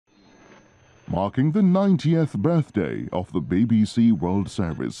marking the 90th birthday of the BBC World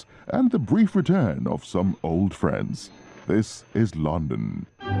Service and the brief return of some old friends. This is London.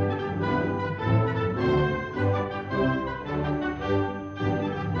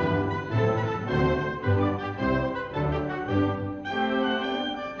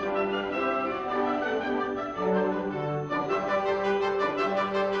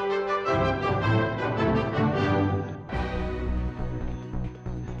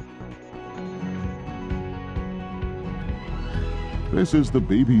 This is the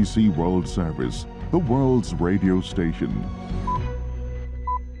BBC World Service, the world's radio station.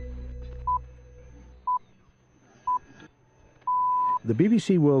 The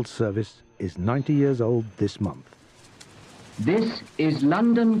BBC World Service is 90 years old this month. This is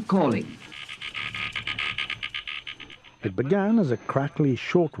London calling. It began as a crackly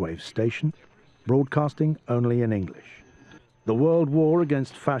shortwave station, broadcasting only in English. The World War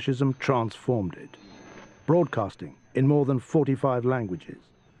against fascism transformed it, broadcasting in more than 45 languages.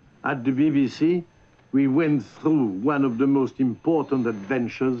 At the BBC, we went through one of the most important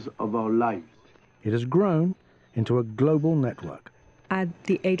adventures of our lives. It has grown into a global network. At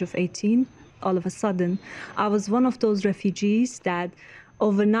the age of 18, all of a sudden, I was one of those refugees that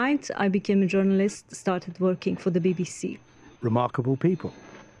overnight I became a journalist, started working for the BBC. Remarkable people,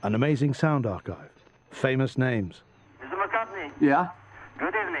 an amazing sound archive, famous names. Mr. McCartney. Yeah?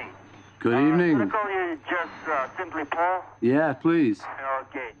 Good evening. Good evening. Can I call you just simply Paul? Yeah, please.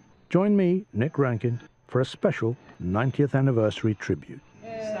 Okay. Join me, Nick Rankin, for a special 90th anniversary tribute.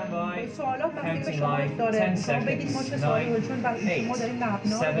 Stand by. Counting line. 10 seconds. 9, 8, 7,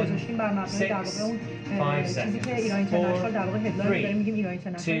 6, 5 seconds. 4, 3,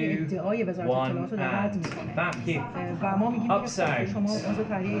 2, 1, and back you. Up sound.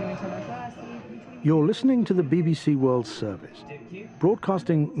 You're listening to the BBC World Service,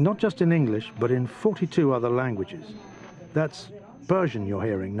 broadcasting not just in English, but in 42 other languages. That's Persian you're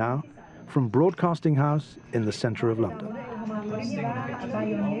hearing now, from Broadcasting House in the centre of London.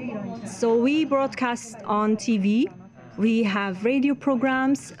 So we broadcast on TV, we have radio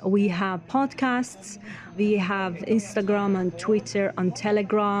programs, we have podcasts, we have Instagram and Twitter and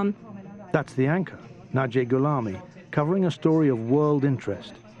Telegram. That's the anchor, Najiba Kasraee, covering a story of world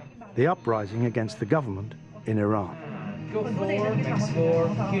interest, the uprising against the government in Iran. Go forward, next floor.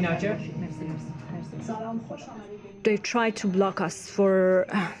 You, Nadia. They tried to block us for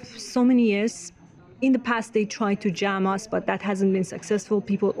so many years. In the past, they tried to jam us, but that hasn't been successful.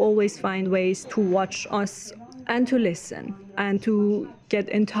 People always find ways to watch us and to listen and to get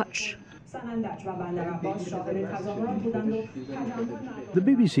in touch. The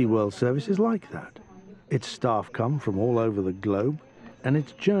BBC World Service is like that. Its staff come from all over the globe, and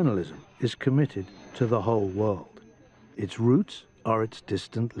its journalism is committed to the whole world. Its roots are its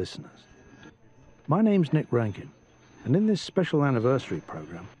distant listeners. My name's Nick Rankin, and in this special anniversary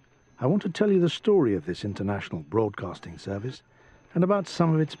programme, I want to tell you the story of this international broadcasting service and about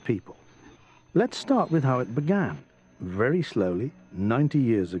some of its people. Let's start with how it began, very slowly, 90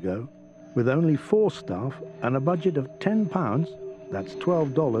 years ago, with only 4 staff and a budget of £10, that's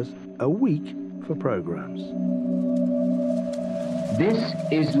 $12, a week for programmes. This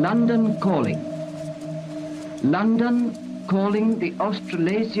is London calling. London calling the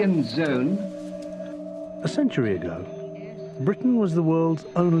Australasian zone. A century ago, Britain was the world's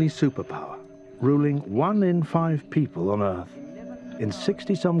only superpower, ruling 1 in 5 people on Earth, in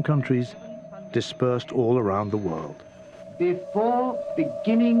 60-some countries, dispersed all around the world. Before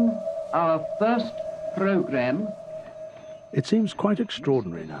beginning our first program, it seems quite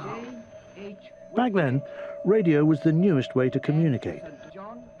extraordinary now. Back then, radio was the newest way to communicate,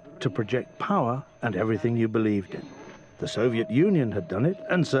 to project power and everything you believed in. The Soviet Union had done it,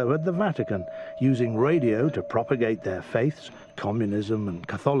 and so had the Vatican, using radio to propagate their faiths, communism and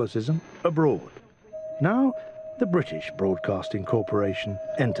Catholicism, abroad. Now, the British Broadcasting Corporation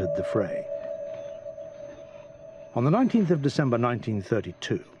entered the fray. On the 19th of December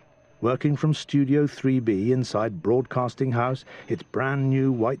 1932, working from Studio 3B inside Broadcasting House, its brand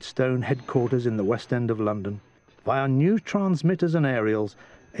new white stone headquarters in the West End of London, via new transmitters and aerials,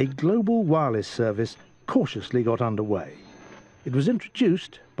 a global wireless service cautiously got underway. It was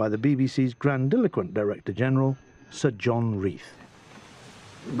introduced by the BBC's grandiloquent Director General, Sir John Reith.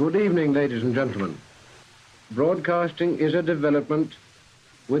 Good evening, ladies and gentlemen. Broadcasting is a development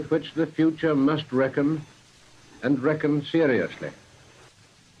with which the future must reckon, and reckon seriously.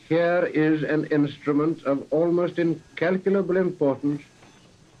 Here is an instrument of almost incalculable importance.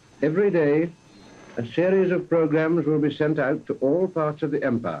 Every day, a series of programs will be sent out to all parts of the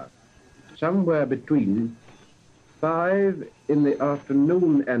empire. Somewhere between 5 in the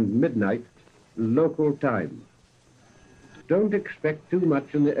afternoon and midnight, local time. Don't expect too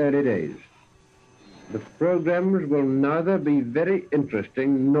much in the early days. The programs will neither be very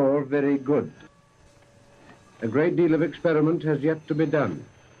interesting nor very good. A great deal of experiment has yet to be done.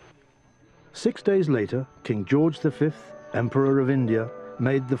 6 days later, King George V, Emperor of India,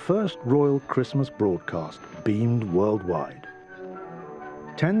 made the first royal Christmas broadcast beamed worldwide.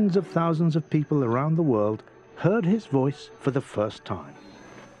 Tens of thousands of people around the world heard his voice for the first time.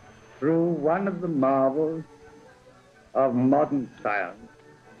 Through one of the marvels of modern science,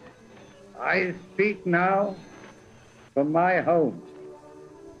 I speak now from my home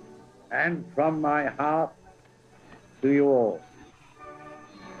and from my heart to you all,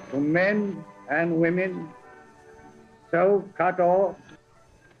 to men and women so cut off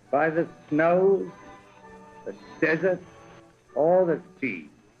by the snows, the desert, or the sea,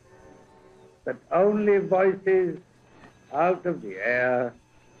 that only voices out of the air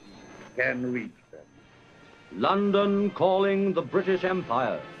can reach them. London calling the British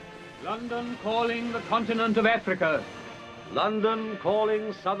Empire. London calling the continent of Africa. London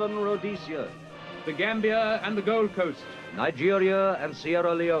calling southern Rhodesia. The Gambia and the Gold Coast. Nigeria and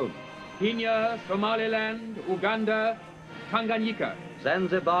Sierra Leone. Kenya, Somaliland, Uganda, Tanganyika.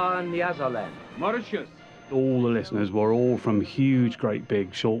 Zanzibar and Nyasaland. Mauritius. All the listeners were all from huge, great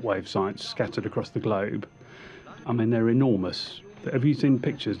big shortwave sites scattered across the globe. I mean, they're enormous. Have you seen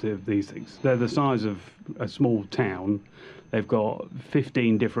pictures of these things? They're the size of a small town. They've got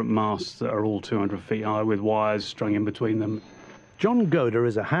 15 different masts that are all 200 feet high with wires strung in between them. John Goder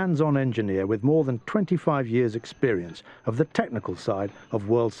is a hands-on engineer with more than 25 years' experience of the technical side of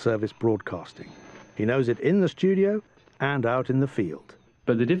World Service broadcasting. He knows it in the studio and out in the field.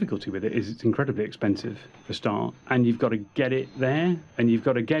 But the difficulty with it is it's incredibly expensive for a start, and you've got to get it there, and you've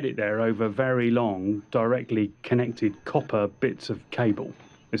got to get it there over very long, directly connected copper bits of cable,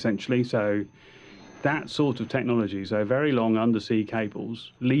 essentially. So that sort of technology, so very long undersea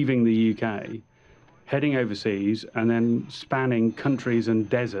cables, leaving the UK, heading overseas, and then spanning countries and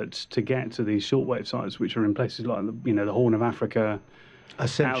deserts to get to these shortwave sites, which are in places like the Horn of Africa,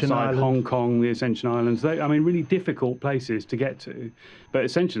 Ascension outside Island. Hong Kong, the Ascension Islands. I mean, really difficult places to get to. But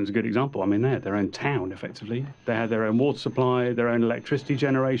Ascension's a good example. I mean, they had their own town, effectively. They had their own water supply, their own electricity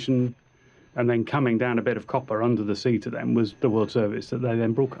generation, and then coming down a bit of copper under the sea to them was the World Service that they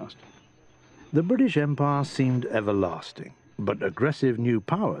then broadcast. The British Empire seemed everlasting, but aggressive new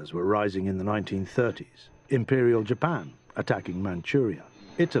powers were rising in the 1930s. Imperial Japan attacking Manchuria,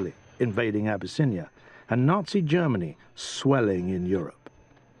 Italy invading Abyssinia, and Nazi Germany swelling in Europe.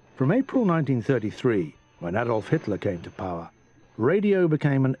 From April 1933, when Adolf Hitler came to power, radio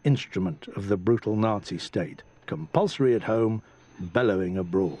became an instrument of the brutal Nazi state, compulsory at home, bellowing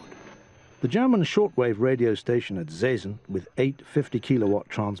abroad. The German shortwave radio station at Seesen, with 8 50-kilowatt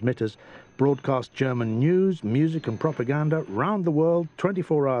transmitters, broadcast German news, music and propaganda round the world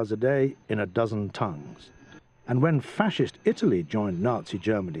 24 hours a day in a dozen tongues. And when fascist Italy joined Nazi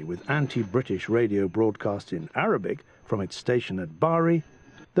Germany with anti-British radio broadcasts in Arabic from its station at Bari,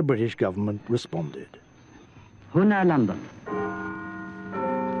 the British government responded. هنا لندن.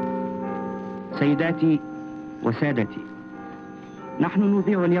 سيداتي وسادتي، نحن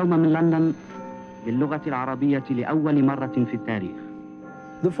نذيع اليوم من لندن باللغة العربية لأول مرة في التاريخ.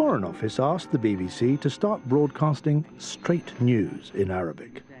 The Foreign Office asked the BBC to start broadcasting straight news in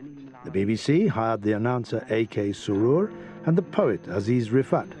Arabic. The BBC hired the announcer A.K. Surur and the poet Aziz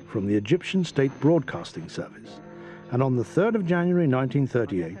Rifat from the Egyptian State Broadcasting Service. And on the 3rd of January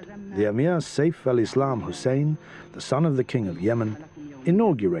 1938, the Emir Saif al-Islam Hussein, the son of the King of Yemen,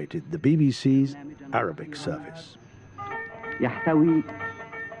 inaugurated the BBC's Arabic service. يحتوي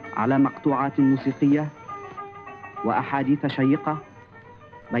على مقطوعات موسيقية وأحاديث شيقة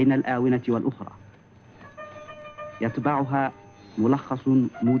بين الآونة والأخرى. يتبعها ملخص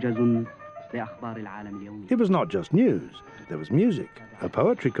موجز لأخبار العالم اليومي. It was not just news. There was music, a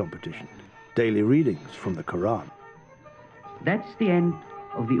poetry competition, daily readings from the Quran. That's the end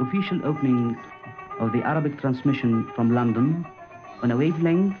of the official opening of the Arabic transmission from London on a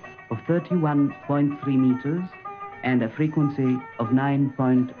wavelength of 31.3 meters and a frequency of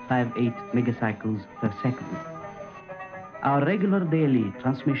 9.58 megacycles per second. Our regular daily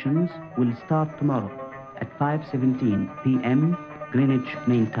transmissions will start tomorrow at 5:17 p.m. Greenwich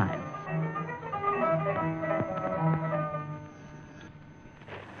Mean Time.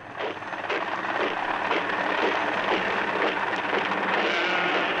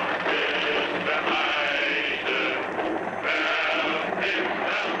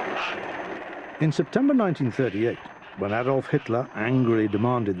 In September 1938, when Adolf Hitler angrily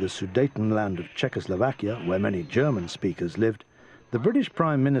demanded the Sudetenland of Czechoslovakia, where many German speakers lived, The British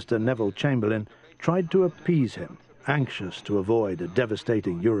Prime Minister Neville Chamberlain tried to appease him, anxious to avoid a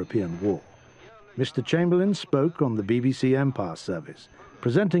devastating European war. Mr. Chamberlain spoke on the BBC Empire service,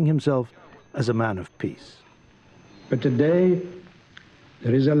 presenting himself as a man of peace. But today,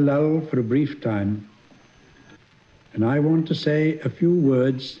 there is a lull for a brief time, and I want to say a few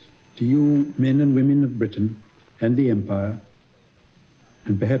words to you men and women of Britain and the Empire,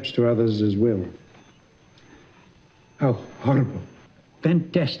 and perhaps to others as well. How horrible,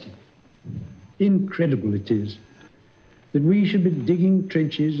 fantastic, incredible it is that we should be digging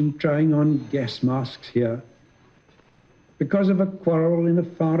trenches and trying on gas masks here because of a quarrel in a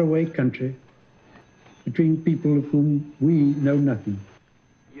faraway country between people of whom we know nothing.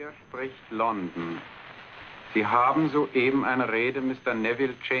 Hier spricht London. Sie haben soeben eine Rede Mr.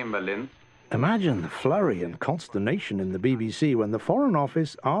 Neville Chamberlain. Imagine the flurry and consternation in the BBC when the Foreign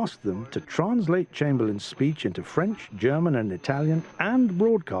Office asked them to translate Chamberlain's speech into French, German and Italian and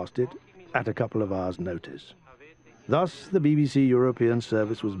broadcast it at a couple of hours' notice. Thus, the BBC European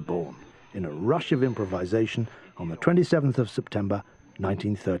Service was born in a rush of improvisation on the 27th of September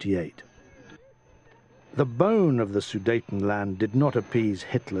 1938. The bone of the Sudetenland did not appease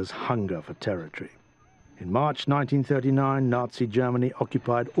Hitler's hunger for territory. In March 1939, Nazi Germany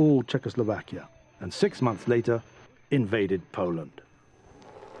occupied all Czechoslovakia and 6 months later invaded Poland.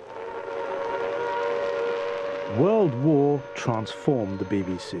 World War transformed the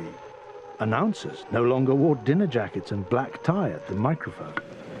BBC. Announcers no longer wore dinner jackets and black tie at the microphone.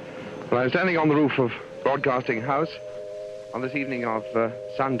 Well, I'm standing on the roof of Broadcasting House on this evening of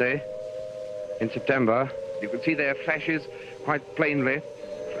Sunday in September. You can see their flashes quite plainly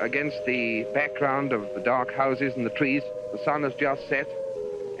against the background of the dark houses and the trees. The sun has just set,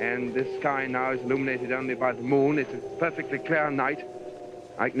 and this sky now is illuminated only by the moon. It's a perfectly clear night.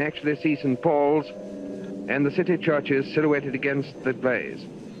 I can actually see St. Paul's and the city churches silhouetted against the blaze.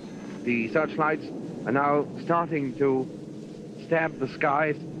 The searchlights are now starting to stab the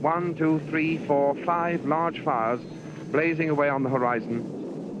skies. 1, 2, 3, 4, 5 large fires blazing away on the horizon.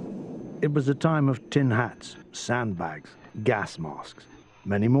 It was a time of tin hats, sandbags, gas masks.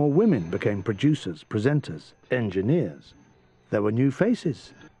 Many more women became producers, presenters, engineers. There were new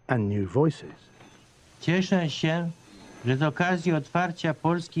faces and new voices. Cieszę się, że z okazji otwarcia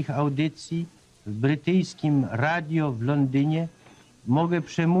polskich audycji w brytyjskim radio w Londynie mogę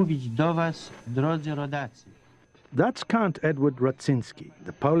przemówić do was, drodzy rodacy. That's Count Edward Raczyński,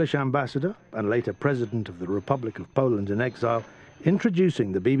 the Polish ambassador and later president of the Republic of Poland in exile,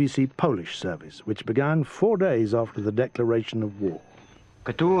 introducing the BBC Polish service, which began 4 days after the declaration of war.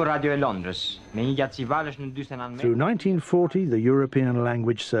 Through 1940, the European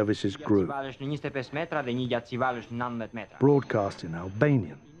language services grew, broadcast in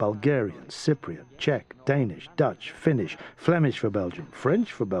Albanian, Bulgarian, Cypriot, Czech, Danish, Dutch, Finnish, Flemish for Belgium,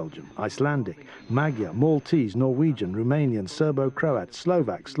 French for Belgium, Icelandic, Magyar, Maltese, Norwegian, Romanian, Serbo-Croat,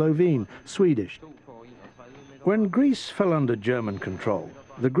 Slovak, Slovene, Swedish. When Greece fell under German control,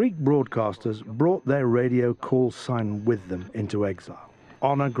 the Greek broadcasters brought their radio call sign with them into exile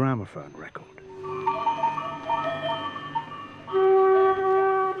on a gramophone record.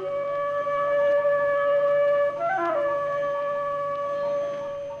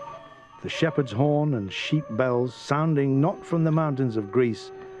 The shepherd's horn and sheep bells sounding not from the mountains of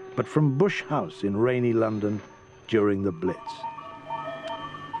Greece, but from Bush House in rainy London during the Blitz.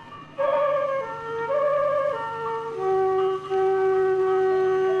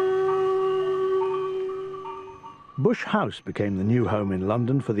 Bush House became the new home in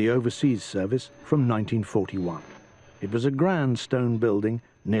London for the overseas service from 1941. It was a grand stone building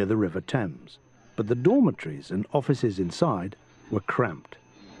near the River Thames, but the dormitories and offices inside were cramped.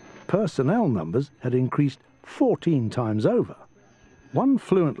 Personnel numbers had increased 14 times over. One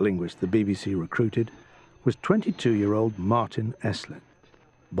fluent linguist the BBC recruited was 22-year-old Martin Eslin.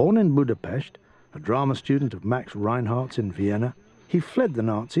 Born in Budapest, a drama student of Max Reinhardt's in Vienna, he fled the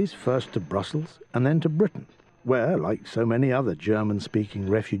Nazis first to Brussels and then to Britain, where, like so many other German-speaking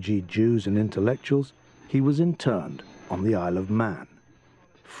refugee Jews and intellectuals, he was interned on the Isle of Man.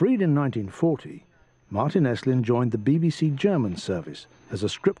 Freed in 1940, Martin Eslin joined the BBC German service as a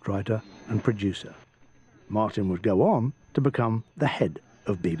scriptwriter and producer. Martin would go on to become the head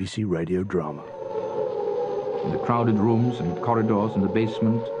of BBC Radio Drama. In the crowded rooms and corridors in the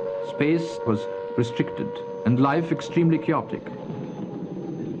basement, space was restricted and life extremely chaotic.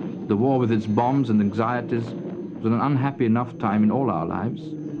 The war with its bombs and anxieties was an unhappy enough time in all our lives.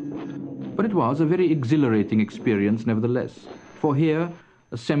 But it was a very exhilarating experience nevertheless, for here,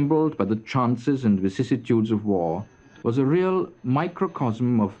 assembled by the chances and vicissitudes of war, was a real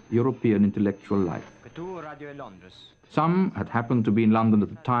microcosm of European intellectual life. Some had happened to be in London at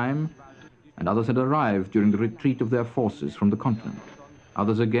the time, and others had arrived during the retreat of their forces from the continent.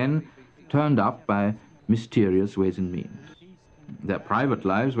 Others again turned up by mysterious ways and means. Their private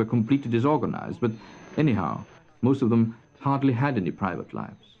lives were completely disorganized, but anyhow, most of them hardly had any private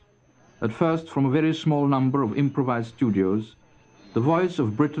lives. At first, from a very small number of improvised studios, the voice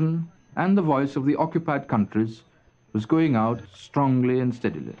of Britain and the voice of the occupied countries was going out strongly and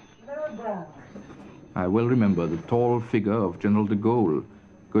steadily. I well remember the tall figure of General de Gaulle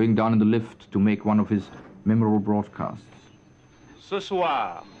going down in the lift to make one of his memorable broadcasts. Ce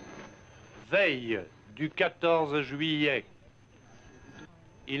soir, veille du 14 juillet,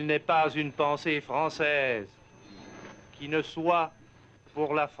 il n'est pas une pensée française qui ne soit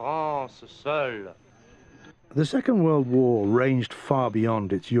pour la France seule. The Second World War ranged far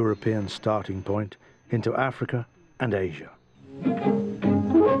beyond its European starting point into Africa and Asia.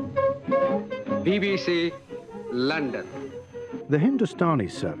 BBC, London. The Hindustani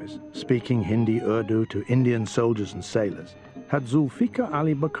service, speaking Hindi Urdu to Indian soldiers and sailors, had Zulfikar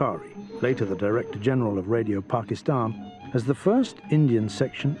Ali Bukhari, later the Director General of Radio Pakistan, as the first Indian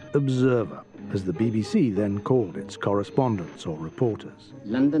section observer, as the BBC then called its correspondents or reporters.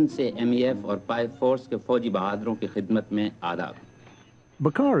 London se MEF और pipe force के फौजी बहादुरों की खिदमत में आदाब.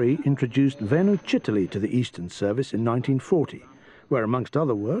 Bukhari introduced Venu Chitali to the Eastern Service in 1940, where, amongst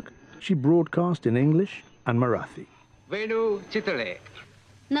other work, she broadcast in English and Marathi. Venu Chitale.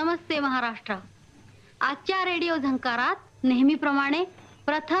 नमस्ते महाराष्ट्र. आजच्या radio झंकारात नेहमीप्रमाणे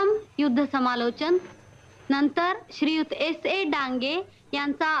प्रथम युद्ध समालोचन, नंतर श्रीयुत S.A. डांगे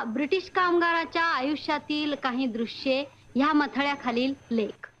यांचा ब्रिटिश कामगाराच्या आयुष्यातील काही दृश्ये ह्या मथळ्याखालील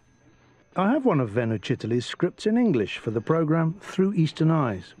लेख. I have one of Venu Chitali's scripts in English for the program Through Eastern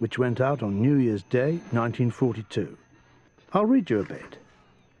Eyes, which went out on New Year's Day, 1942. I'll read you a bit.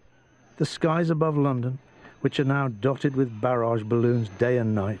 The skies above London, which are now dotted with barrage balloons day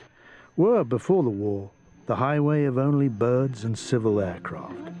and night, were, before the war, the highway of only birds and civil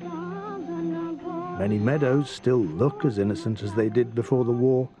aircraft. Many meadows still look as innocent as they did before the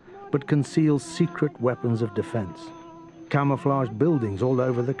war, but conceal secret weapons of defense. Camouflaged buildings all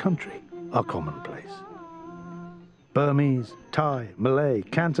over the country are commonplace. Burmese, Thai, Malay,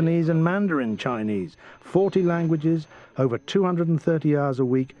 Cantonese and Mandarin Chinese, 40 languages, over 230 hours a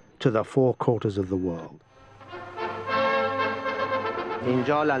week to the four quarters of the world.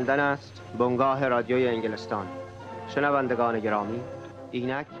 اینجا لندن است، بنگاه رادیوی انگلستان. شنوندگان گرامی،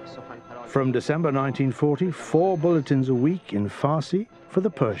 اینک سخنکران. From December 1940, 4 bulletins a week in Farsi for the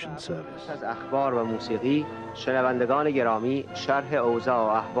Persian service. از اخبار و موسیقی، شنوندگان گرامی، شرح اوضاع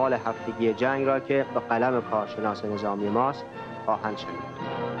و احوال هفتگی جنگ را که به قلم کارشناس نظامی ماست خواهند شنید.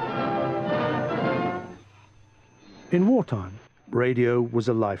 In wartime, radio was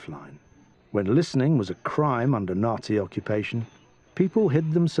a lifeline. When listening was a crime under Nazi occupation, people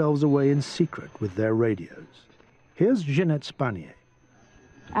hid themselves away in secret with their radios. Here's Jeanette Spanier.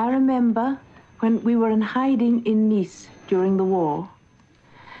 I remember when we were in hiding in Nice during the war,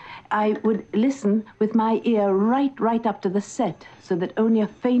 I would listen with my ear right up to the set so that only a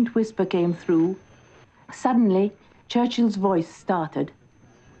faint whisper came through. Suddenly, Churchill's voice started.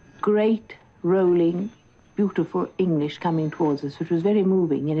 Great, rolling, beautiful English coming towards us, which was very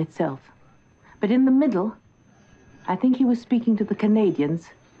moving in itself. But in the middle, I think he was speaking to the Canadians.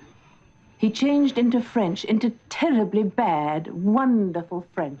 He changed into French, into terribly bad, wonderful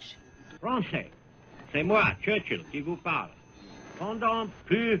French. Français, c'est moi, Churchill, qui vous parle. Pendant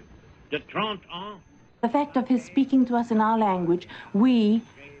plus de 30 ans. The fact of his speaking to us in our language, we,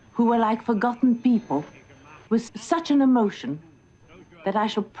 who were like forgotten people, was such an emotion that I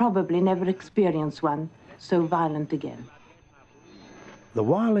shall probably never experience one so violent again. The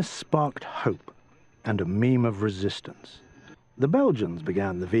wireless sparked hope and a meme of resistance. The Belgians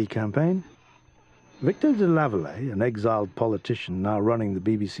began the V campaign. Victor de Lavallee, an exiled politician now running the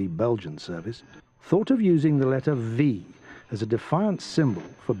BBC Belgian service, thought of using the letter V as a defiant symbol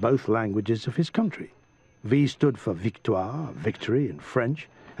for both languages of his country. V stood for victoire, victory in French,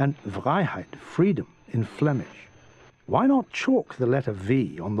 and vrijheid, freedom, in Flemish. Why not chalk the letter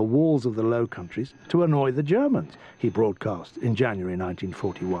V on the walls of the Low Countries to annoy the Germans, he broadcast in January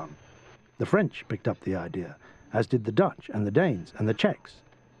 1941. The French picked up the idea, as did the Dutch and the Danes and the Czechs.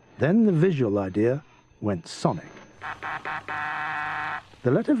 Then the visual idea went sonic.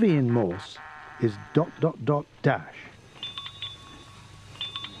 The letter V in Morse is ... dash.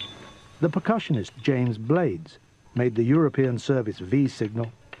 The percussionist James Blades made the European service V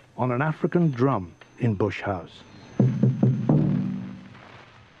signal on an African drum in Bush House.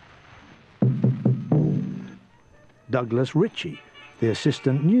 Douglas Ritchie, the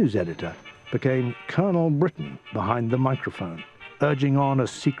assistant news editor, became Colonel Britain behind the microphone, urging on a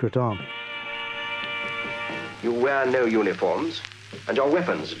secret army. You wear no uniforms, and your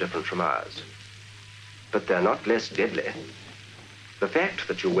weapons are different from ours. But they're not less deadly. The fact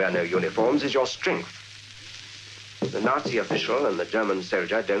that you wear no uniforms is your strength. The Nazi official and the German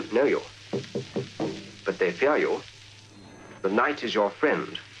soldier don't know you, but they fear you. The knight is your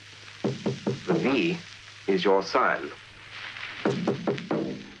friend. The V is your sign.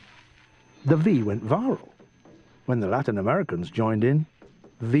 The V went viral. When the Latin Americans joined in,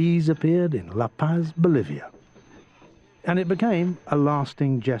 Vs appeared in La Paz, Bolivia. And it became a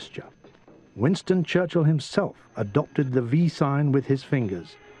lasting gesture. Winston Churchill himself adopted the V sign with his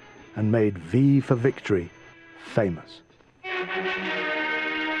fingers and made V for victory famous.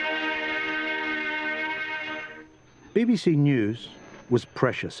 BBC News was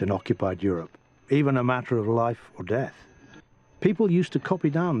precious in occupied Europe, even a matter of life or death. People used to copy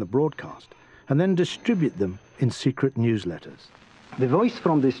down the broadcast and then distribute them in secret newsletters. The voice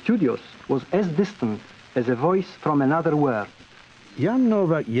from the studios was as distant as a voice from another world. Jan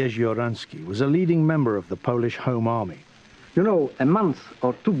Nowak Jezioransky was a leading member of the Polish Home Army. You know, a month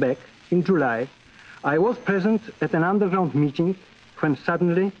or two back, in July, I was present at an underground meeting when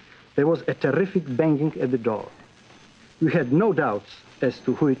suddenly there was a terrific banging at the door. We had no doubts as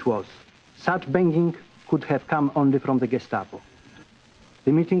to who it was. Such banging could have come only from the Gestapo.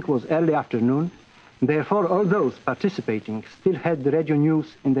 The meeting was early afternoon, therefore all those participating still had the radio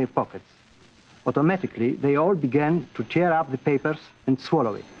news in their pockets. Automatically, they all began to tear up the papers and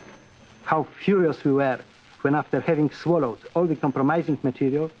swallow it. How furious we were when, after having swallowed all the compromising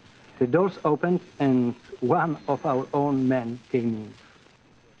material, the doors opened and one of our own men came in.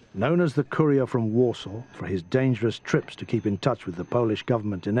 Known as the courier from Warsaw for his dangerous trips to keep in touch with the Polish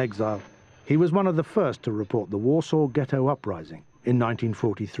government in exile, he was one of the first to report the Warsaw Ghetto Uprising in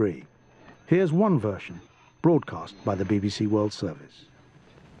 1943. Here's one version, broadcast by the BBC World Service.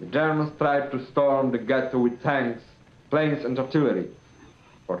 The Germans tried to storm the ghetto with tanks, planes and artillery.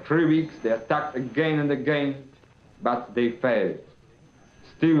 For 3 weeks they attacked again and again, but they failed.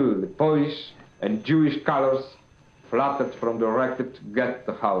 Still, the Polish and Jewish colors fluttered from the wrecked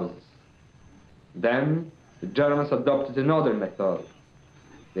ghetto houses. Then the Germans adopted another method.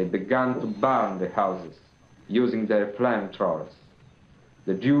 They began to burn the houses, using their flamethrowers.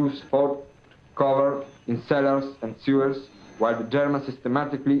 The Jews fought cover in cellars and sewers, while the Germans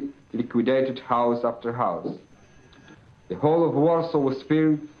systematically liquidated house after house. The whole of Warsaw was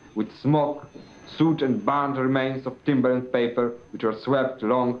filled with smoke, soot and burned remains of timber and paper, which were swept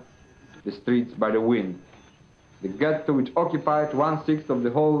along the streets by the wind. The ghetto, which occupied 1/6 of the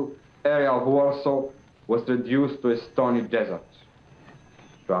whole area of Warsaw, was reduced to a stony desert.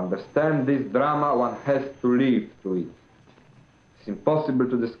 To understand this drama, one has to live through it. It's impossible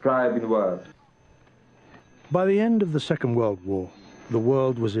to describe in words. By the end of the Second World War, the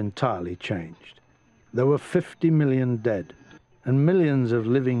world was entirely changed. There were 50 million dead and millions of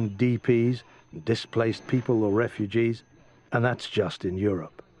living DPs, displaced people or refugees, and that's just in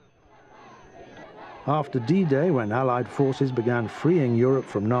Europe. After D-Day, when Allied forces began freeing Europe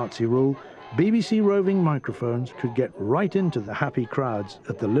from Nazi rule, BBC roving microphones could get right into the happy crowds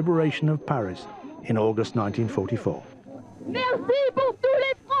at the liberation of Paris in August 1944. Merci pour tous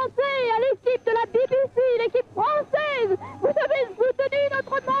les Français, à l'équipe de la BBC, l'équipe française. Vous avez soutenu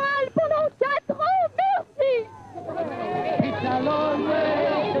notre morale pendant 4 ans. Merci.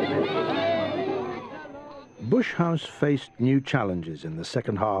 Bush House faced new challenges in the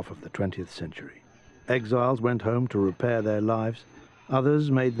second half of the 20th century. Exiles went home to repair their lives. Others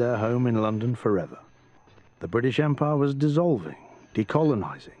made their home in London forever. The British Empire was dissolving,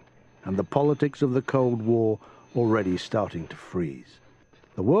 decolonizing, and the politics of the Cold War already starting to freeze.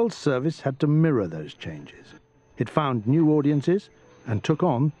 The World Service had to mirror those changes. It found new audiences and took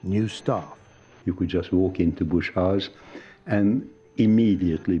on new staff. You could just walk into Bush House and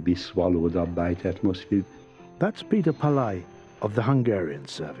immediately be swallowed up by the atmosphere. That's Peter Pallai of the Hungarian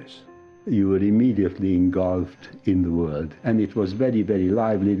service. You were immediately engulfed in the world, and it was very, very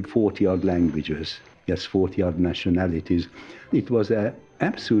lively, 40-odd languages, yes, 40-odd nationalities. It was an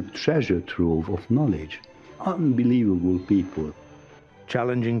absolute treasure trove of knowledge. Unbelievable people.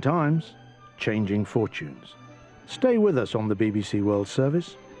 Challenging times, changing fortunes. Stay with us on the BBC World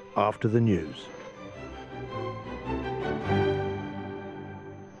Service after the news.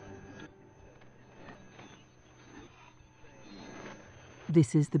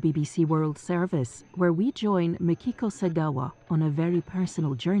 This is the BBC World Service, where we join Mikiko Sagawa on a very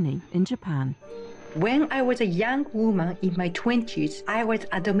personal journey in Japan. When I was a young woman in my 20s, I was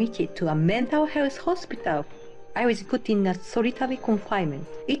admitted to a mental health hospital. I was put in a solitary confinement.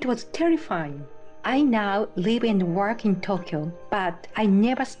 It was terrifying. I now live and work in Tokyo, but I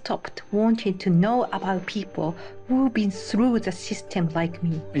never stopped wanting to know about people who've been through the system like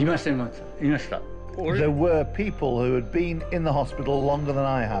me. There were people who had been in the hospital longer than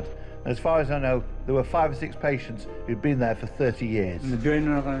I had. As far as I know, there were 5 or 6 patients who'd been there for 30 years.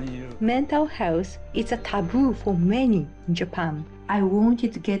 Mental health is a taboo for many in Japan. I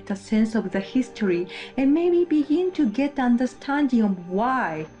wanted to get a sense of the history and maybe begin to get understanding of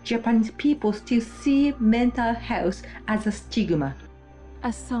why Japanese people still see mental health as a stigma.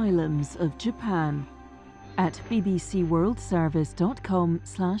 Asylums of Japan at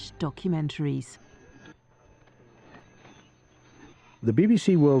bbcworldservice.com/documentaries. The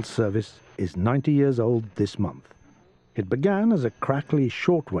BBC World Service is 90 years old this month. It began as a crackly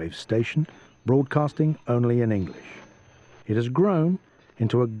shortwave station broadcasting only in English. It has grown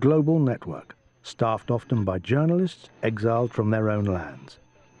into a global network, staffed often by journalists exiled from their own lands,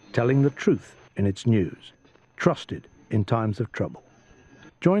 telling the truth in its news, trusted in times of trouble.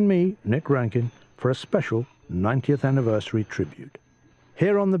 Join me, Nick Rankin, for a special 90th anniversary tribute,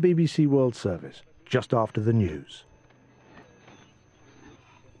 here on the BBC World Service, just after the news.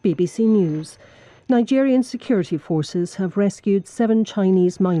 BBC News. Nigerian security forces have rescued 7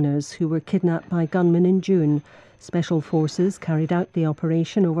 Chinese miners who were kidnapped by gunmen in June. Special forces carried out the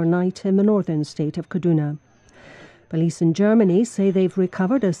operation overnight in the northern state of Kaduna. Police in Germany say they've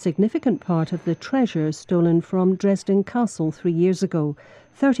recovered a significant part of the treasure stolen from Dresden Castle 3 years ago.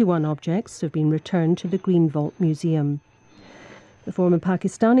 31 objects have been returned to the Green Vault Museum. The former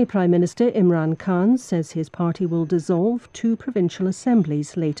Pakistani Prime Minister Imran Khan says his party will dissolve 2 provincial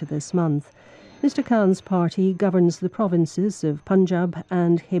assemblies later this month. Mr Khan's party governs the provinces of Punjab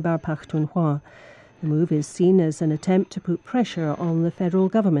and Khyber Pakhtunkhwa. The move is seen as an attempt to put pressure on the federal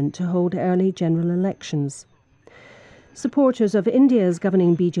government to hold early general elections. Supporters of India's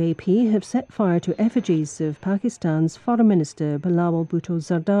governing BJP have set fire to effigies of Pakistan's Foreign Minister Bilawal Bhutto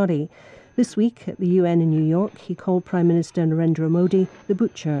Zardari. This week at the UN in New York, he called Prime Minister Narendra Modi the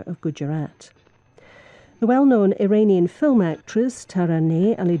butcher of Gujarat. The well-known Iranian film actress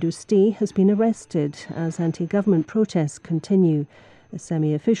Taraneh Ali-Dosti has been arrested as anti-government protests continue. A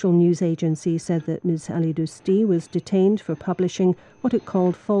semi-official news agency said that Ms. Ali-Dosti was detained for publishing what it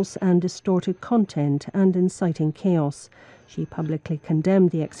called false and distorted content and inciting chaos. She publicly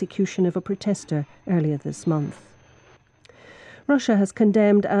condemned the execution of a protester earlier this month. Russia has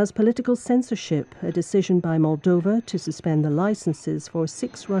condemned as political censorship a decision by Moldova to suspend the licenses for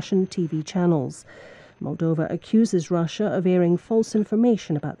 6 Russian TV channels. Moldova accuses Russia of airing false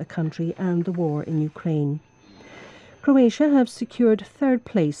information about the country and the war in Ukraine. Croatia have secured 3rd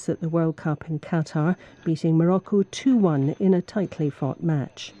place at the World Cup in Qatar, beating Morocco 2-1 in a tightly fought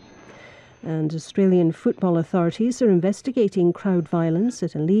match. And Australian football authorities are investigating crowd violence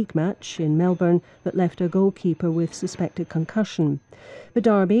at a league match in Melbourne that left a goalkeeper with suspected concussion. The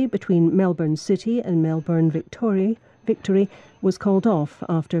derby between Melbourne City and Melbourne Victory was called off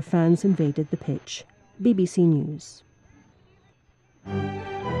after fans invaded the pitch. BBC News.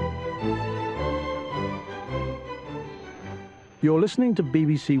 You're listening to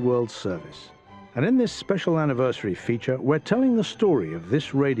BBC World Service. And in this special anniversary feature, we're telling the story of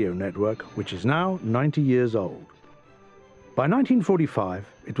this radio network, which is now 90 years old. By 1945,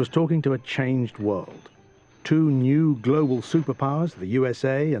 it was talking to a changed world. 2 new global superpowers, the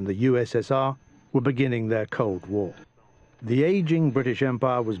USA and the USSR, were beginning their Cold War. The aging British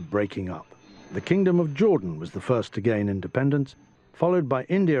Empire was breaking up. The Kingdom of Jordan was the first to gain independence, followed by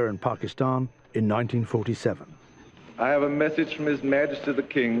India and Pakistan in 1947. I have a message from His Majesty the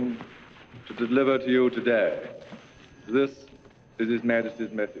King to deliver to you today. This is His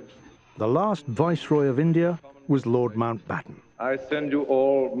Majesty's message. The last Viceroy of India was Lord Mountbatten. I send you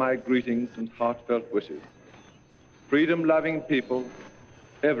all my greetings and heartfelt wishes. Freedom-loving people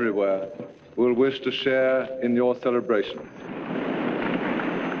everywhere will wish to share in your celebration.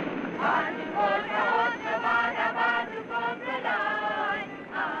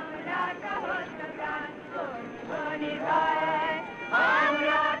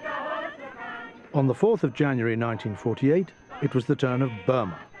 On the 4th of January 1948, it was the turn of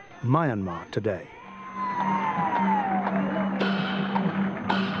Burma, Myanmar today.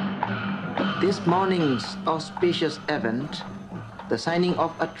 This morning's auspicious event, the signing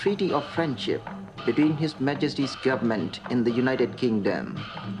of a treaty of friendship between His Majesty's government in the United Kingdom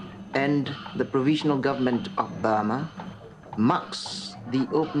and the Provisional Government of Burma, marks the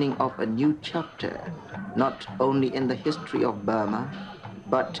opening of a new chapter, not only in the history of Burma,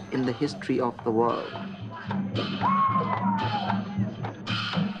 but in the history of the world.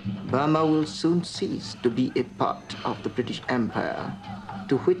 Burma will soon cease to be a part of the British Empire,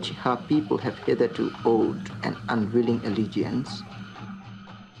 to which her people have hitherto owed an unwilling allegiance.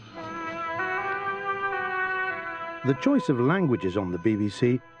 The choice of languages on the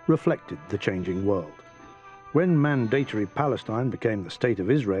BBC reflected the changing world. When mandatory Palestine became the State of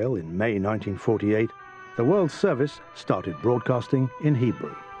Israel in May 1948, the World Service started broadcasting in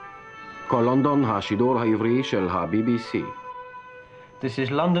Hebrew. London השידור העברי של ה-BBC. This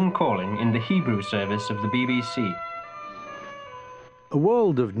is London calling in the Hebrew service of the BBC. A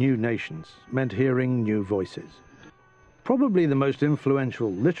world of new nations meant hearing new voices. Probably the most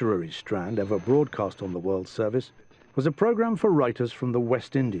influential literary strand ever broadcast on the World Service was a program for writers from the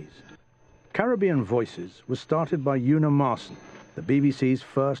West Indies. Caribbean Voices was started by Una Marson, the BBC's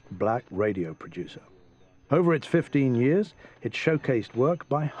first black radio producer. Over its 15 years, it showcased work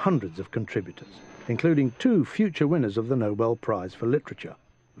by hundreds of contributors, including 2 future winners of the Nobel Prize for Literature,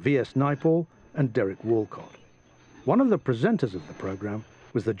 V.S. Naipaul and Derek Walcott. One of the presenters of the program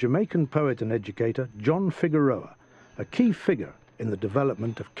was the Jamaican poet and educator John Figueroa, a key figure in the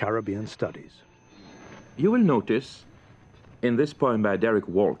development of Caribbean studies. You will notice in this poem by Derek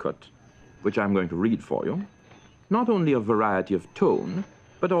Walcott, which I'm going to read for you, not only a variety of tone,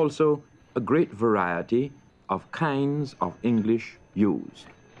 but also a great variety of kinds of English used.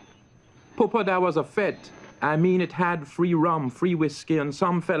 Papa, that was a fete. I mean, it had free rum, free whiskey, and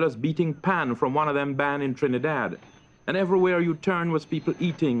some fellas beating pan from one of them band in Trinidad. And everywhere you turn was people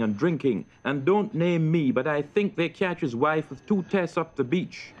eating and drinking. And don't name me, but I think they catch his wife with 2 tests up the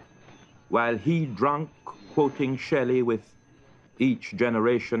beach, while he drunk, quoting Shelley with, "Each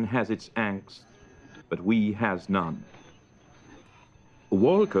generation has its angst, but we has none."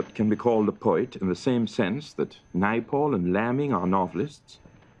 Walcott can be called a poet in the same sense that Naipaul and Lamming are novelists,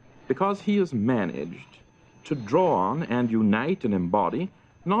 because he has managed to draw on and unite and embody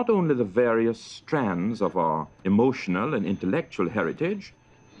not only the various strands of our emotional and intellectual heritage,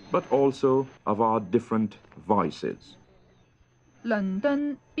 but also of our different voices. 倫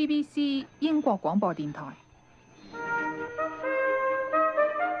敦 BBC 英國廣播電台。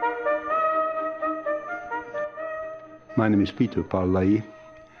 My name is Peter Pallai.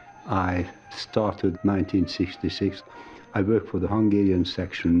 I started 1966. I worked for the Hungarian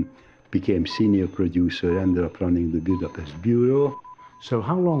section, became senior producer, ended up running the Budapest bureau. So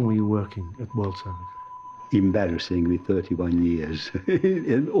how long were you working at World Service? Embarrassingly, 31 years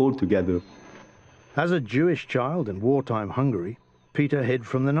altogether. As a Jewish child in wartime Hungary, Peter hid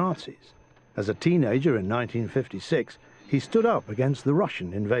from the Nazis. As a teenager in 1956, he stood up against the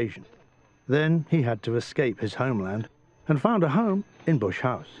Russian invasion. Then he had to escape his homeland and found a home in Bush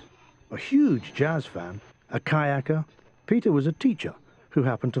House. A huge jazz fan, a kayaker, Peter was a teacher who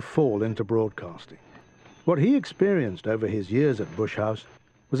happened to fall into broadcasting. What he experienced over his years at Bush House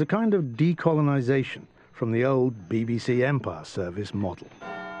was a kind of decolonization from the old BBC Empire Service model.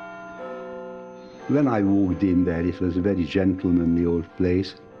 When I walked in there, it was a very gentlemanly old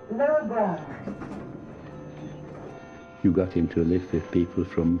place. You got into a lift with people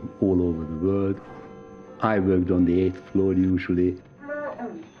from all over the world. I worked on the 8th floor usually.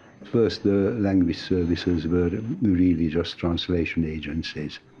 First, the language services were really just translation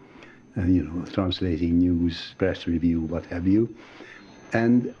agencies, translating news, press review, what have you.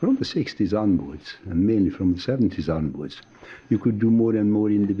 And from the 60s onwards, and mainly from the 70s onwards, you could do more and more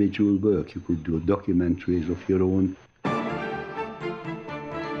individual work. You could do documentaries of your own.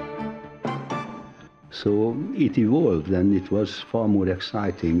 So it evolved, and it was far more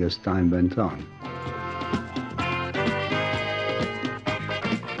exciting as time went on.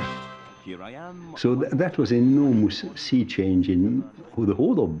 So that was an enormous sea change in the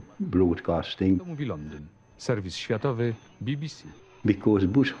whole of broadcasting. Mówi Londyn, serwis światowy BBC. Because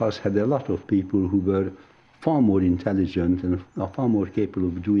Bush House had a lot of people who were far more intelligent and far more capable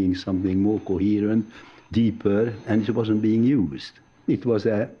of doing something more coherent, deeper, and it wasn't being used. It was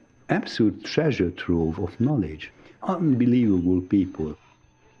an absolute treasure trove of knowledge. Unbelievable people.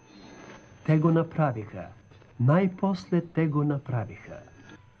 Tego направиха. Най-после tego направиха.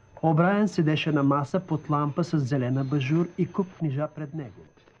 Обраен седеше на маса под лампа с зелен абажур и куп книжа пред него.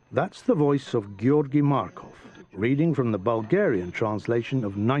 That's the voice of Georgi Markov, reading from the Bulgarian translation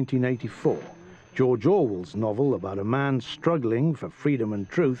of 1984, George Orwell's novel about a man struggling for freedom and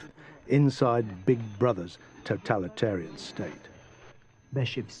truth inside Big Brother's totalitarian state.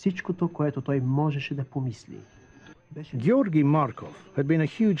 Беше всичкото, което той можеше да помисли. Georgi Markov had been a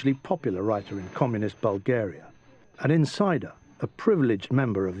hugely popular writer in communist Bulgaria, an insider, a privileged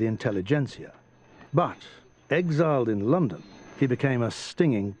member of the intelligentsia. But, exiled in London, he became a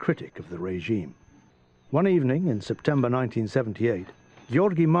stinging critic of the regime. One evening in September 1978,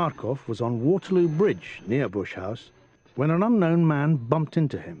 Georgy Markov was on Waterloo Bridge near Bush House when an unknown man bumped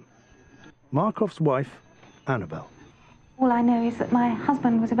into him. Markov's wife, Annabelle. All I know is that my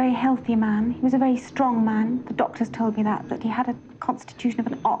husband was a very healthy man. He was a very strong man. The doctors told me that he had a constitution of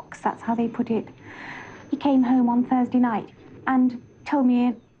an ox, that's how they put it. He came home on Thursday night and told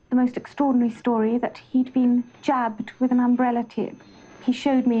me the most extraordinary story that he'd been jabbed with an umbrella tip. He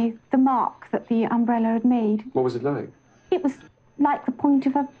showed me the mark that the umbrella had made. What was it like? It was like the point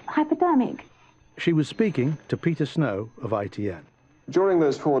of a hypodermic. She was speaking to Peter Snow of ITN. During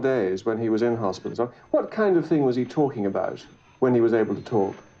those 4 days when he was in hospital, what kind of thing was he talking about when he was able to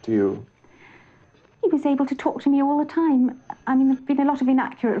talk to you? He was able to talk to me all the time. I mean, there've been a lot of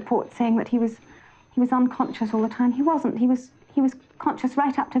inaccurate reports saying that he was unconscious all the time. He wasn't. He was conscious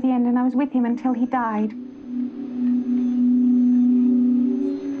right up to the end, and I was with him until he died.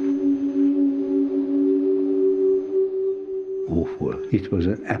 Awful. It was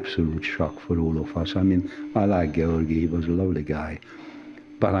an absolute shock for all of us. I mean, I like Georgy, he was a lovely guy.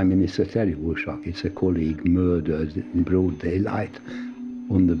 But I mean, it's a terrible shock. It's a colleague murdered in broad daylight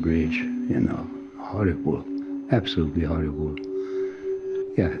on the bridge, you know. Horrible. Absolutely horrible.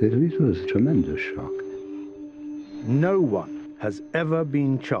 Yeah, it was a tremendous shock. No one has ever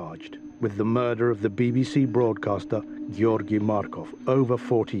been charged with the murder of the BBC broadcaster Georgy Markov over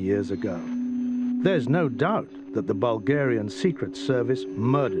 40 years ago. There's no doubt that the Bulgarian Secret Service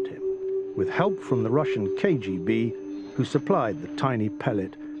murdered him, with help from the Russian KGB, who supplied the tiny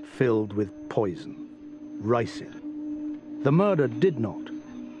pellet filled with poison, ricin. The murder did not,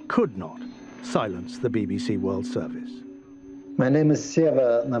 could not, silence the BBC World Service. My name is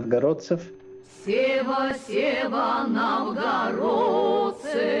Seva Novgorodsev. Seva Novgorodsev,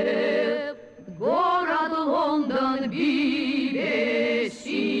 город London, BBC.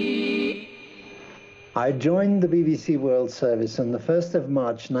 I joined the BBC World Service on the 1st of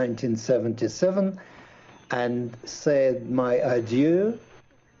March 1977 and said my adieu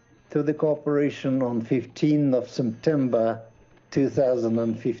to the corporation on 15th of September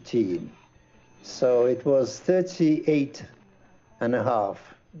 2015. So it was 38 and a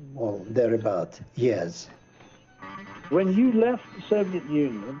half, well, thereabout, years. When you left the Soviet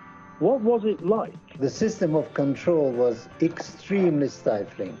Union, what was it like? The system of control was extremely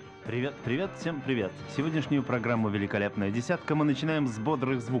stifling. Привет, привет, всем привет. Сегодняшнюю программу «Великолепная десятка» мы начинаем с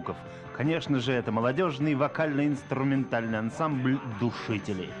бодрых звуков. Конечно же, это молодежный вокально-инструментальный ансамбль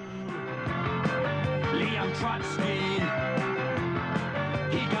 «Душители».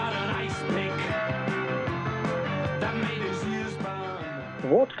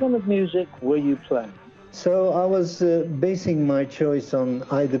 What kind of music were you playing? So I was basing my choice on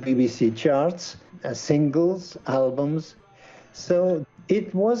either BBC charts, singles, albums. So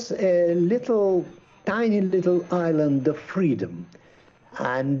it was a tiny little island of freedom.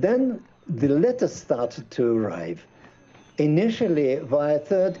 And then the letters started to arrive, initially via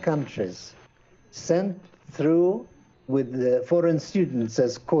third countries, sent through with the foreign students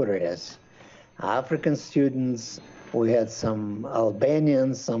as couriers. African students, we had some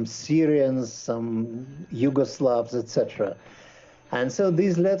Albanians, some Syrians, some Yugoslavs, etc. And so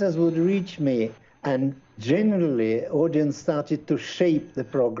these letters would reach me, and generally, audience started to shape the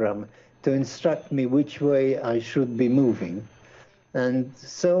program to instruct me which way I should be moving. And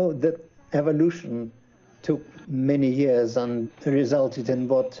so that evolution took many years and resulted in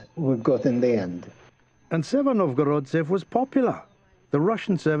what we've got in the end. And Seva Novgorodsev was popular. The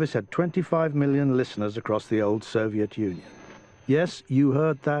Russian service had 25 million listeners across the old Soviet Union. Yes, you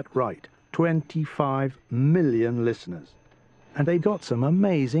heard that right. 25 million listeners. And they got some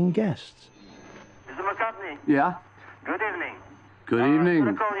amazing guests. Mr. McCartney? Yeah? Good evening. Good evening.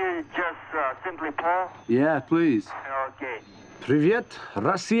 Can I call you just simply Paul? Yeah, please. Okay. Привет,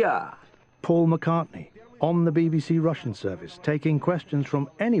 Россия. Paul McCartney, on the BBC Russian service, taking questions from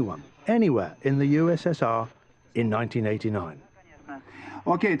anyone, anywhere in the USSR in 1989.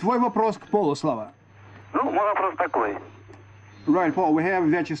 Окей, твой вопрос к Полу, Слава. Ну, мой вопрос такой. Right, Paul, we have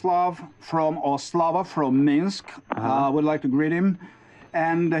Vyacheslav or Slava from Minsk. Would like to greet him.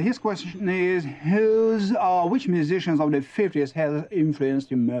 And his question is, which musicians of the 50s has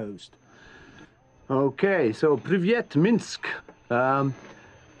influenced you most? Okay, so Привет, Minsk.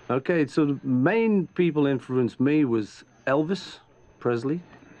 Okay, so the main people influenced me was Elvis Presley,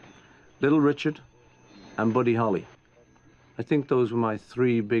 Little Richard, and Buddy Holly. I think those were my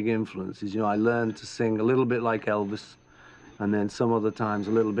three big influences. You know, I learned to sing a little bit like Elvis, and then some other times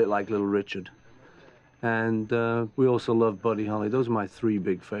a little bit like Little Richard. And we also love Buddy Holly. Those are my three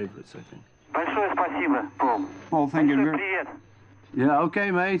big favorites, I think. Большое спасибо, Paul. Paul, thank you. Привет. Yeah,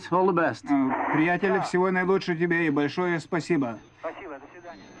 okay, mate. All the best. Приятель, всего наилучшего тебе и большое спасибо. Спасибо.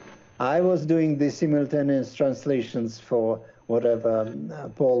 I was doing the simultaneous translations for whatever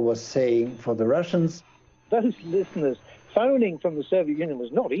Paul was saying for the Russians. Those listeners, phoning from the Soviet Union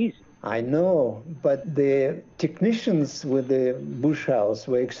was not easy. I know, but the technicians with the Bush House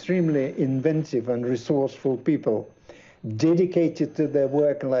were extremely inventive and resourceful people, dedicated to their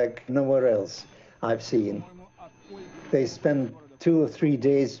work like nowhere else I've seen. They spent 2 or 3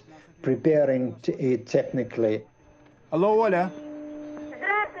 days preparing it technically. Hello, Oля.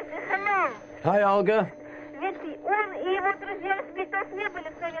 Hi, Olga.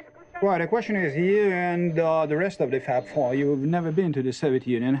 Well, the question is, you and the rest of the Fab Four, you've never been to the Soviet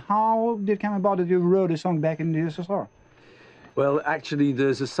Union. How did it come about that you wrote a song back in the USSR? Well, actually,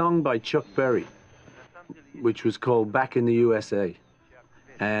 there's a song by Chuck Berry, which was called Back in the USA.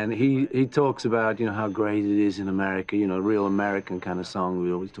 And he talks about, you know, how great it is in America, you know, a real American kind of song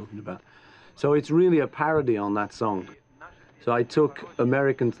we're always talking about. So it's really a parody on that song. So I took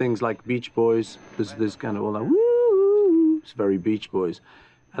American things like Beach Boys, there's kind of all that, woo, it's very Beach Boys.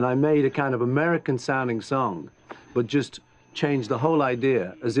 And I made a kind of American-sounding song, but just changed the whole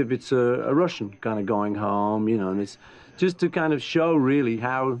idea as if it's a Russian kind of going home, you know, and it's just to kind of show really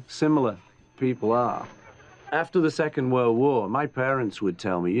how similar people are. After the Second World War, my parents would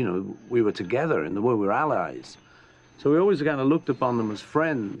tell me, you know, we were together in the war, we were allies. So we always kind of looked upon them as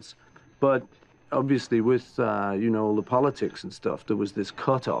friends, but obviously with, you know, all the politics and stuff, there was this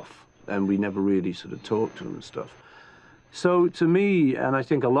cutoff, and we never really sort of talked to them and stuff. So to me, and I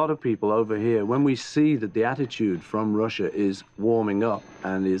think a lot of people over here, when we see that the attitude from Russia is warming up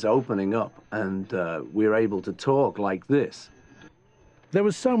and is opening up, and we're able to talk like this. There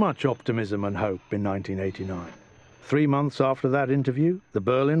was so much optimism and hope in 1989. 3 months after that interview, the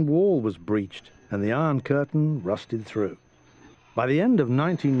Berlin Wall was breached and the Iron Curtain rusted through. By the end of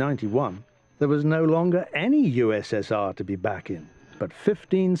 1991, there was no longer any USSR to be back in, but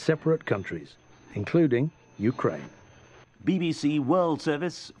 15 separate countries, including Ukraine. BBC World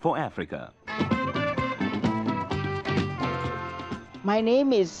Service for Africa. My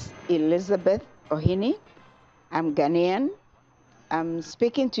name is Elizabeth Ohene. I'm Ghanaian. I'm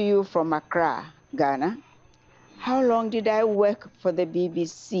speaking to you from Accra, Ghana. How long did I work for the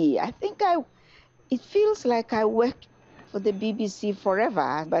BBC? I think it feels like I worked for the BBC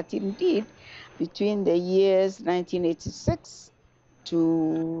forever, but indeed, between the years 1986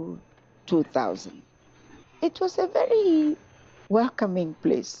 to 2000. It was a very welcoming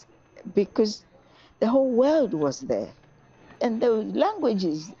place because the whole world was there. And the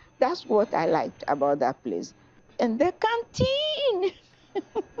languages, that's what I liked about that place. And the canteen,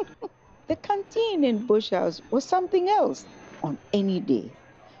 the canteen in Bush House was something else on any day.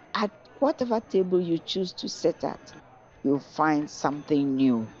 At whatever table you choose to sit at, you'll find something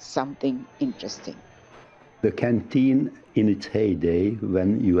new, something interesting. The canteen in its heyday,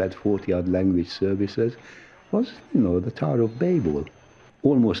 when you had 40-odd language services, was, you know, the Tower of Babel.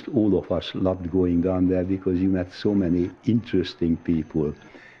 Almost all of us loved going down there because you met so many interesting people.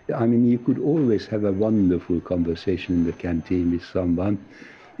 I mean, you could always have a wonderful conversation in the canteen with someone.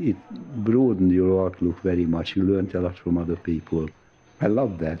 It broadened your outlook very much. You learned a lot from other people. I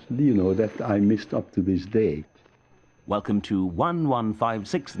love that, you know, that I missed up to this day. Welcome to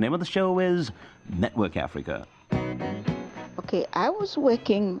 1156. The name of the show is Network Africa. Okay, I was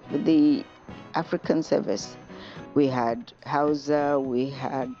working with the African service. We had Hausa, we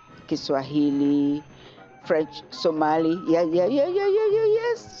had Kiswahili, French, Somali,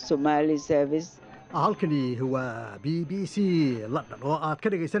 yes, Somali service. halkani huwa BBC London oo aad ka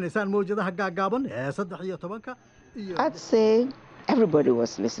dhageysanaysaan mowjadaha gaagaaban ee 13 I'd say everybody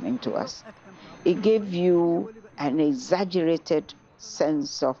was listening to us. It gave you an exaggerated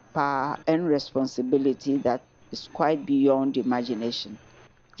sense of power and responsibility that is quite beyond imagination.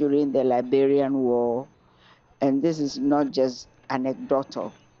 During the Liberian War, and this is not just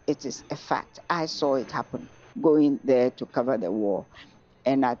anecdotal, it is a fact. I saw it happen, going there to cover the war.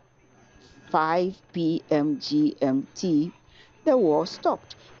 And at 5 p.m. GMT, the war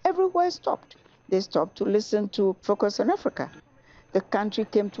stopped. Everywhere stopped. They stopped to listen to Focus on Africa. The country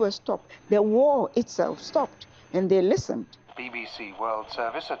came to a stop. The war itself stopped, and they listened. BBC World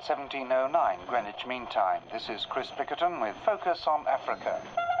Service at 17:09 Greenwich Mean Time. This is Chris Pickerton with Focus on Africa.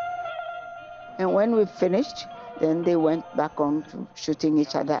 And when we finished, then they went back on to shooting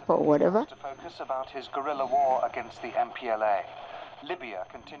each other or whatever. To focus about his guerrilla war against the MPLA. Libya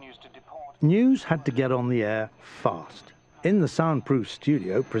continues to deport. News had to get on the air fast. In the soundproof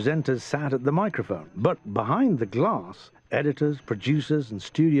studio, presenters sat at the microphone, but behind the glass, editors, producers, and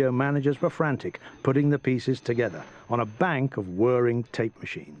studio managers were frantic, putting the pieces together on a bank of whirring tape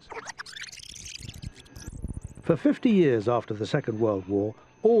machines. For 50 years after the Second World War,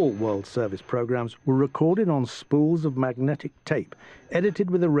 All World Service programs were recorded on spools of magnetic tape, edited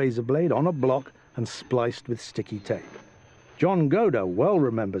with a razor blade on a block and spliced with sticky tape. John Goda well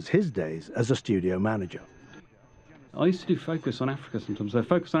remembers his days as a studio manager. I used to do Focus on Africa sometimes. So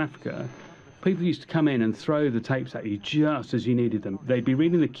Focus on Africa, people used to come in and throw the tapes at you just as you needed them. They'd be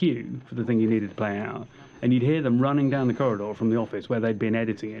reading the cue for the thing you needed to play out, and you'd hear them running down the corridor from the office where they'd been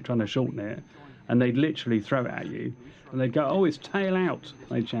editing it, trying to shorten it, and they'd literally throw it at you. And they'd go, "Oh, it's tail out,"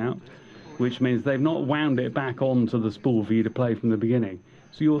 they'd shout, which means they've not wound it back onto the spool for you to play from the beginning.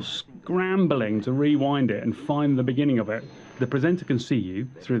 So you're scrambling to rewind it and find the beginning of it. The presenter can see you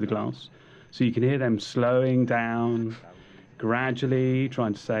through the glass, so you can hear them slowing down, gradually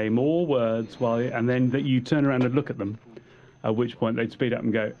trying to say more words, and then that you turn around and look at them, at which point they'd speed up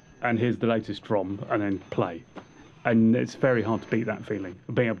and go, "And here's the latest from," and then play. And it's very hard to beat that feeling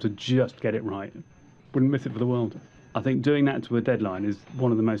of being able to just get it right. Wouldn't miss it for the world. I think doing that to a deadline is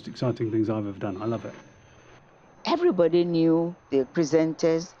one of the most exciting things I've ever done. I love it. Everybody knew the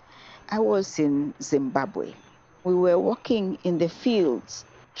presenters. I was in Zimbabwe. We were walking in the fields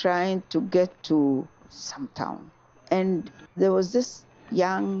trying to get to some town. And there was this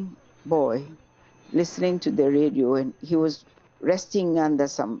young boy listening to the radio, and he was resting under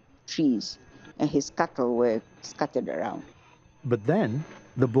some trees, and his cattle were scattered around. But then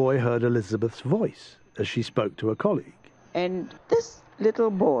the boy heard Elizabeth's voice as she spoke to a colleague. And this little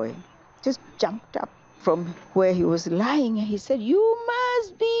boy just jumped up from where he was lying, and he said, "You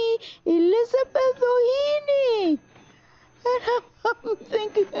must be Elizabeth Ohene." And I'm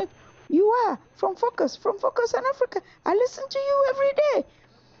thinking, "You are from Focus on Africa. I listen to you every day."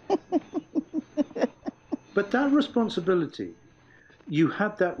 But that responsibility, you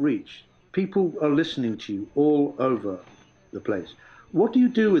had that reach. People are listening to you all over the place. What do you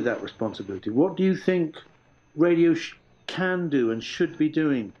do with that responsibility? What do you think radio can do and should be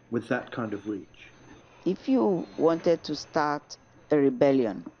doing with that kind of reach? If you wanted to start a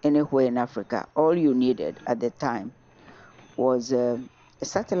rebellion anywhere in Africa, all you needed at the time was a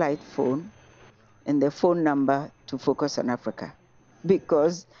satellite phone and the phone number to Focus on Africa,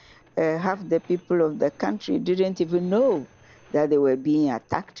 because half the people of the country didn't even know that they were being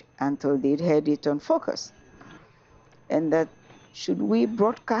attacked until they'd heard it on Focus. And that should we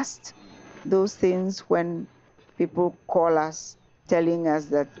broadcast those things when people call us telling us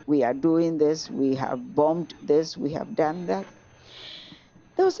that we are doing this, we have bombed this, we have done that?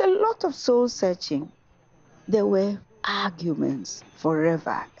 There was a lot of soul searching. There were arguments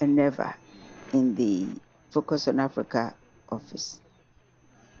forever and ever in the Focus on Africa office.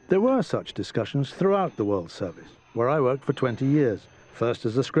 There were such discussions throughout the World Service, where I worked for 20 years, first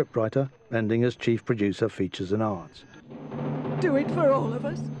as a scriptwriter, ending as chief producer, features and arts. Do it for all of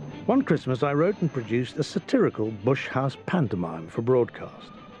us. One Christmas, I wrote and produced a satirical bush house pantomime for broadcast.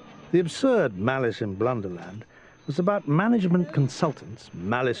 The absurd Malice in Blunderland was about management consultants,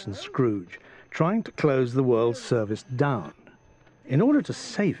 Malice and Scrooge, trying to close the World Service down. In order to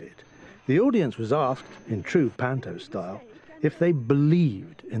save it, the audience was asked, in true panto style, if they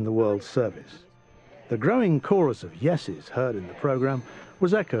believed in the World Service. The growing chorus of yeses heard in the programme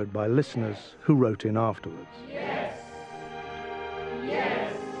was echoed by listeners who wrote in afterwards. Yes.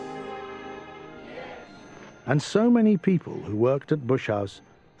 Yes. And so many people who worked at Bush House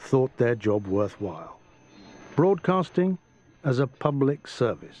thought their job worthwhile. Broadcasting as a public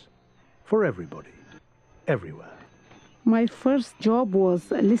service for everybody, everywhere. My first job was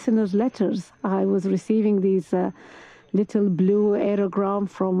listeners' letters. I was receiving these little blue aerogram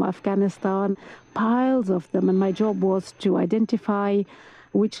from Afghanistan, piles of them, and my job was to identify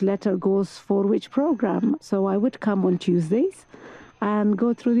which letter goes for which program. So I would come on Tuesdays and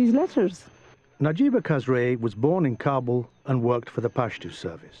go through these letters. Najiba Kasraee was born in Kabul and worked for the Pashto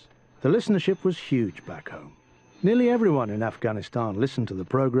service. The listenership was huge back home. Nearly everyone in Afghanistan listened to the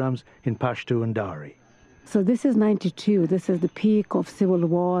programs in Pashto and Dari. So this is 92. This is the peak of civil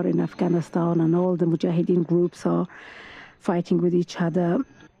war in Afghanistan, and all the Mujahideen groups are fighting with each other.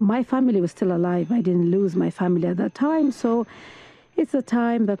 My family was still alive. I didn't lose my family at that time, so it's a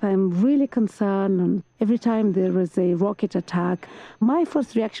time that I'm really concerned. And every time there is a rocket attack, my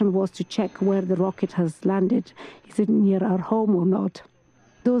first reaction was to check where the rocket has landed. Is it near our home or not?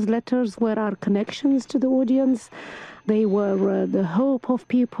 Those letters were our connections to the audience. They were the hope of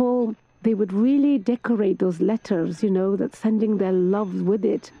people. They would really decorate those letters, you know, that sending their love with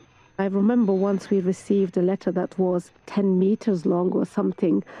it. I remember once we received a letter that was 10 meters long or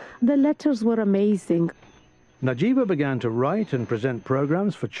something. The letters were amazing. Najiba began to write and present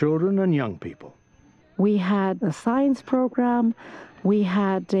programs for children and young people. We had a science program. We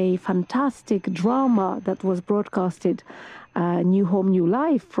had a fantastic drama that was broadcasted, New Home, New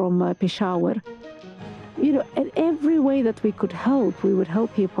Life from Peshawar. You know, in every way that we could help, we would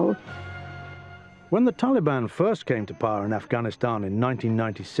help people. When the Taliban first came to power in Afghanistan in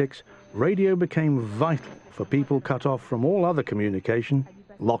 1996, radio became vital for people cut off from all other communication,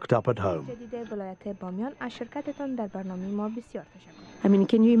 locked up at home. I mean,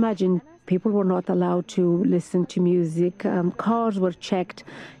 can you imagine? People were not allowed to listen to music. Cars were checked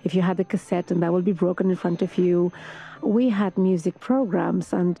if you had a cassette and that would be broken in front of you. We had music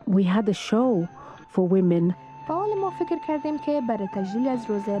programs and we had a show for women. To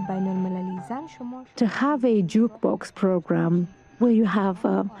have a jukebox program where you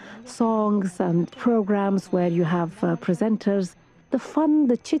have songs and programs where you have presenters, the fun,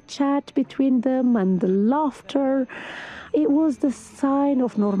 the chit-chat between them and the laughter, it was the sign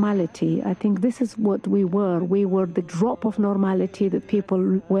of normality. I think this is what we were. We were the drop of normality that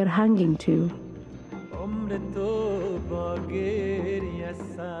people were hanging to.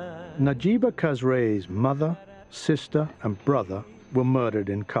 Najiba Kasraee's mother, sister and brother were murdered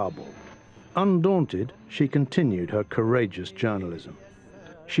in Kabul. Undaunted, she continued her courageous journalism.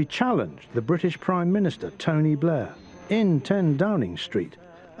 She challenged the British Prime Minister, Tony Blair, in 10 Downing Street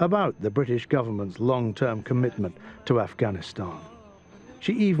about the British government's long-term commitment to Afghanistan.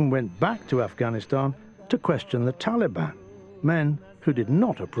 She even went back to Afghanistan to question the Taliban, men who did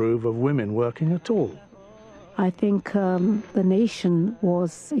not approve of women working at all. I think the nation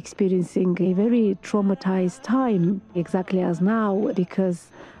was experiencing a very traumatized time, exactly as now, because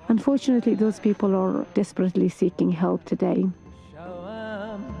unfortunately those people are desperately seeking help today.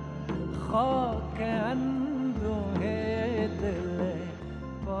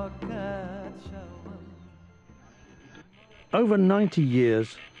 Over 90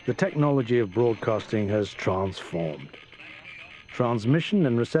 years, the technology of broadcasting has transformed. Transmission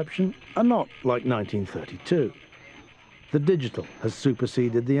and reception are not like 1932. The digital has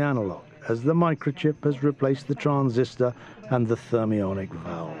superseded the analog, as the microchip has replaced the transistor and the thermionic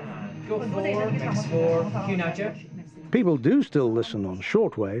valve. People do still listen on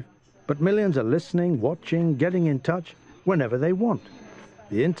shortwave, but millions are listening, watching, getting in touch whenever they want.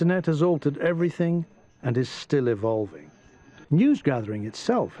 The internet has altered everything and is still evolving. News gathering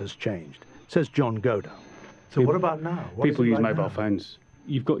itself has changed, says John Goda. So what about now? People use mobile phones.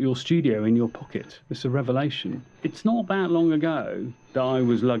 You've got your studio in your pocket. It's a revelation. It's not that long ago that I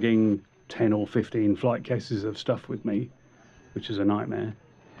was lugging 10 or 15 flight cases of stuff with me, which is a nightmare.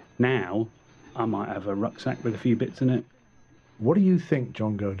 Now, I might have a rucksack with a few bits in it. What do you think,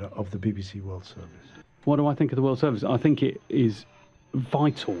 John Goda, of the BBC World Service? What do I think of the World Service? I think it is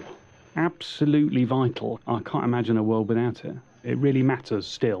vital, absolutely vital. I can't imagine a world without it. It really matters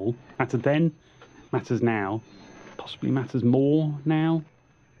still. Mattered then, matters now, possibly matters more now.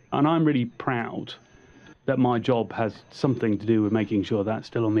 And I'm really proud that my job has something to do with making sure that's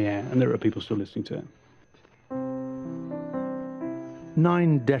still on the air and there are people still listening to it.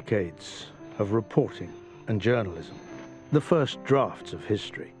 9 decades of reporting and journalism, the first drafts of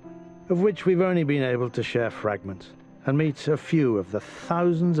history, of which we've only been able to share fragments and meet a few of the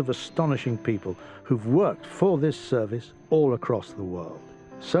thousands of astonishing people who've worked for this service all across the world.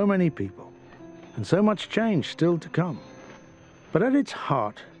 So many people, and so much change still to come. But at its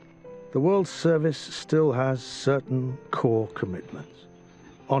heart, the World Service still has certain core commitments.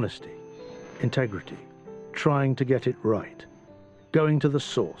 Honesty, integrity, trying to get it right, going to the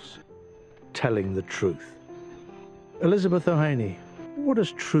source, telling the truth. Elizabeth Ohene, what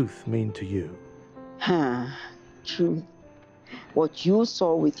does truth mean to you? Truth. What you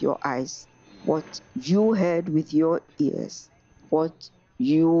saw with your eyes, what you heard with your ears, what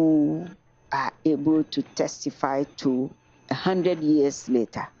you are able to testify to 100 years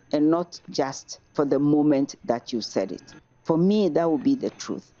later, and not just for the moment that you said it. For me, that would be the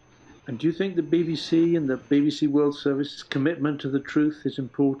truth. And do you think the BBC and the BBC World Service's commitment to the truth is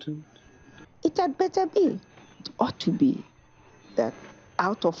important? It had better be. It ought to be. That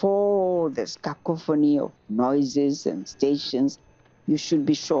out of all this cacophony of noises and stations, you should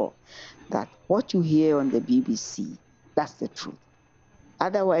be sure that what you hear on the BBC, that's the truth.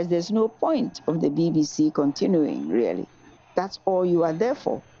 Otherwise, there's no point of the BBC continuing, really. That's all you are there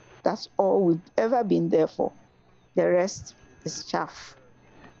for. That's all we've ever been there for. The rest is chaff.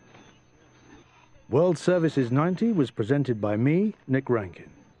 World Services 90 was presented by me, Nick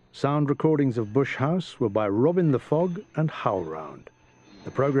Rankin. Sound recordings of Bush House were by Robin the Fog and Howlround. The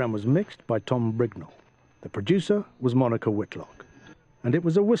programme was mixed by Tom Brignall. The producer was Monica Whitlock. And it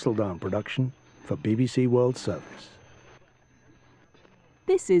was a Whistledown production for BBC World Service.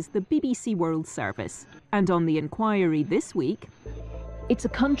 This is the BBC World Service. And on the inquiry this week... It's a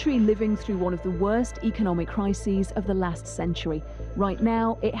country living through one of the worst economic crises of the last century. Right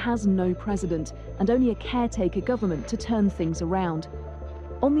now, it has no president and only a caretaker government to turn things around.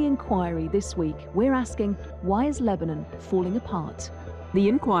 On the inquiry this week, we're asking, why is Lebanon falling apart? The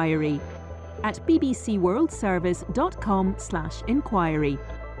inquiry at bbcworldservice.com/inquiry.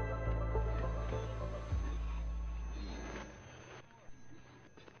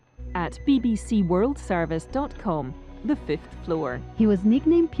 At bbcworldservice.com, the 5th floor. He was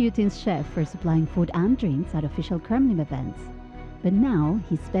nicknamed Putin's chef for supplying food and drinks at official Kremlin events. But now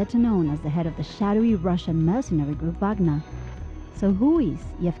he's better known as the head of the shadowy Russian mercenary group Wagner. So who is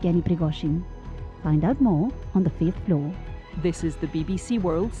Yevgeny Prigozhin? Find out more on the 5th floor. This is the BBC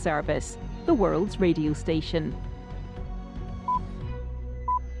World Service, the world's radio station.